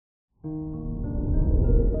Good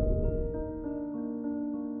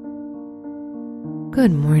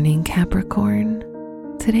morning, Capricorn.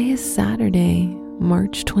 Today is Saturday,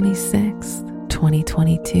 March 26th,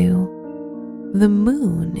 2022. The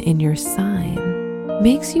moon in your sign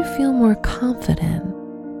makes you feel more confident,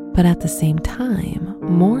 but at the same time,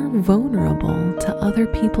 more vulnerable to other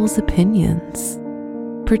people's opinions.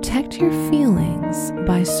 Protect your feelings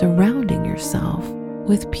by surrounding yourself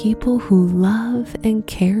with people who love and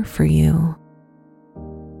care for you.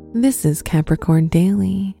 This is Capricorn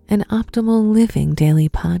Daily, an optimal living daily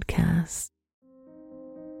podcast.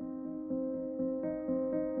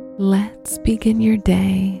 Let's begin your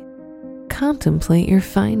day. Contemplate your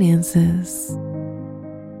finances.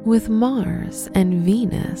 With Mars and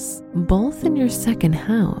Venus both in your second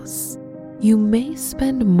house, you may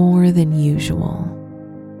spend more than usual.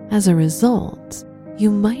 As a result, you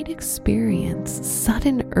might experience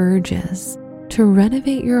sudden urges to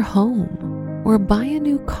renovate your home or buy a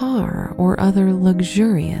new car or other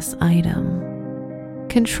luxurious item.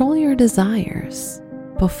 Control your desires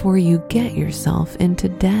before you get yourself into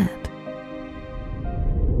debt.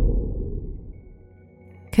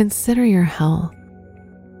 Consider your health.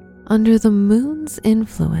 Under the moon's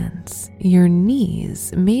influence, your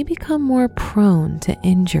knees may become more prone to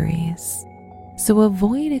injuries, so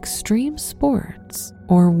avoid extreme sports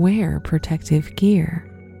or wear protective gear.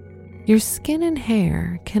 Your skin and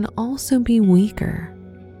hair can also be weaker,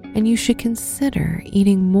 and you should consider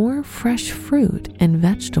eating more fresh fruit and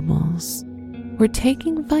vegetables, or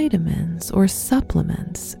taking vitamins or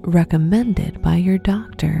supplements recommended by your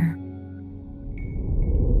doctor.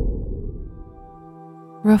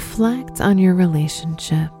 Reflect on your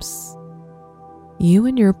relationships. You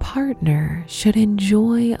and your partner should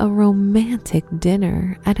enjoy a romantic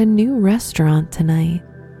dinner at a new restaurant tonight,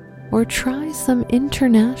 or try some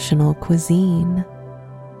international cuisine.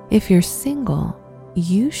 If you're single,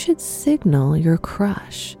 you should signal your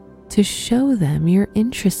crush to show them you're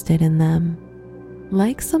interested in them.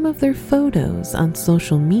 Like some of their photos on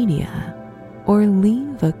social media, or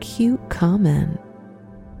leave a cute comment.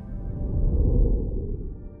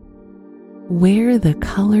 Wear the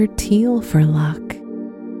color teal for luck.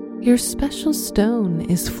 Your special stone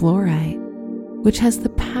is fluorite, which has the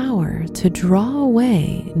power to draw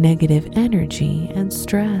away negative energy and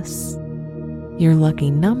stress. Your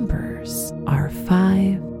lucky numbers are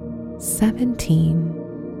 5,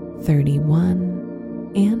 17,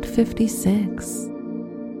 31, and 56.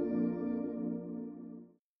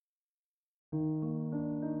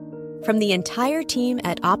 From the entire team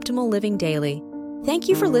at Optimal Living Daily, thank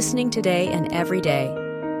you for listening today and every day.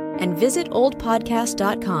 And visit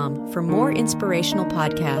oldpodcast.com for more inspirational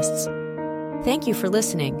podcasts. Thank you for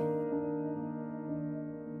listening.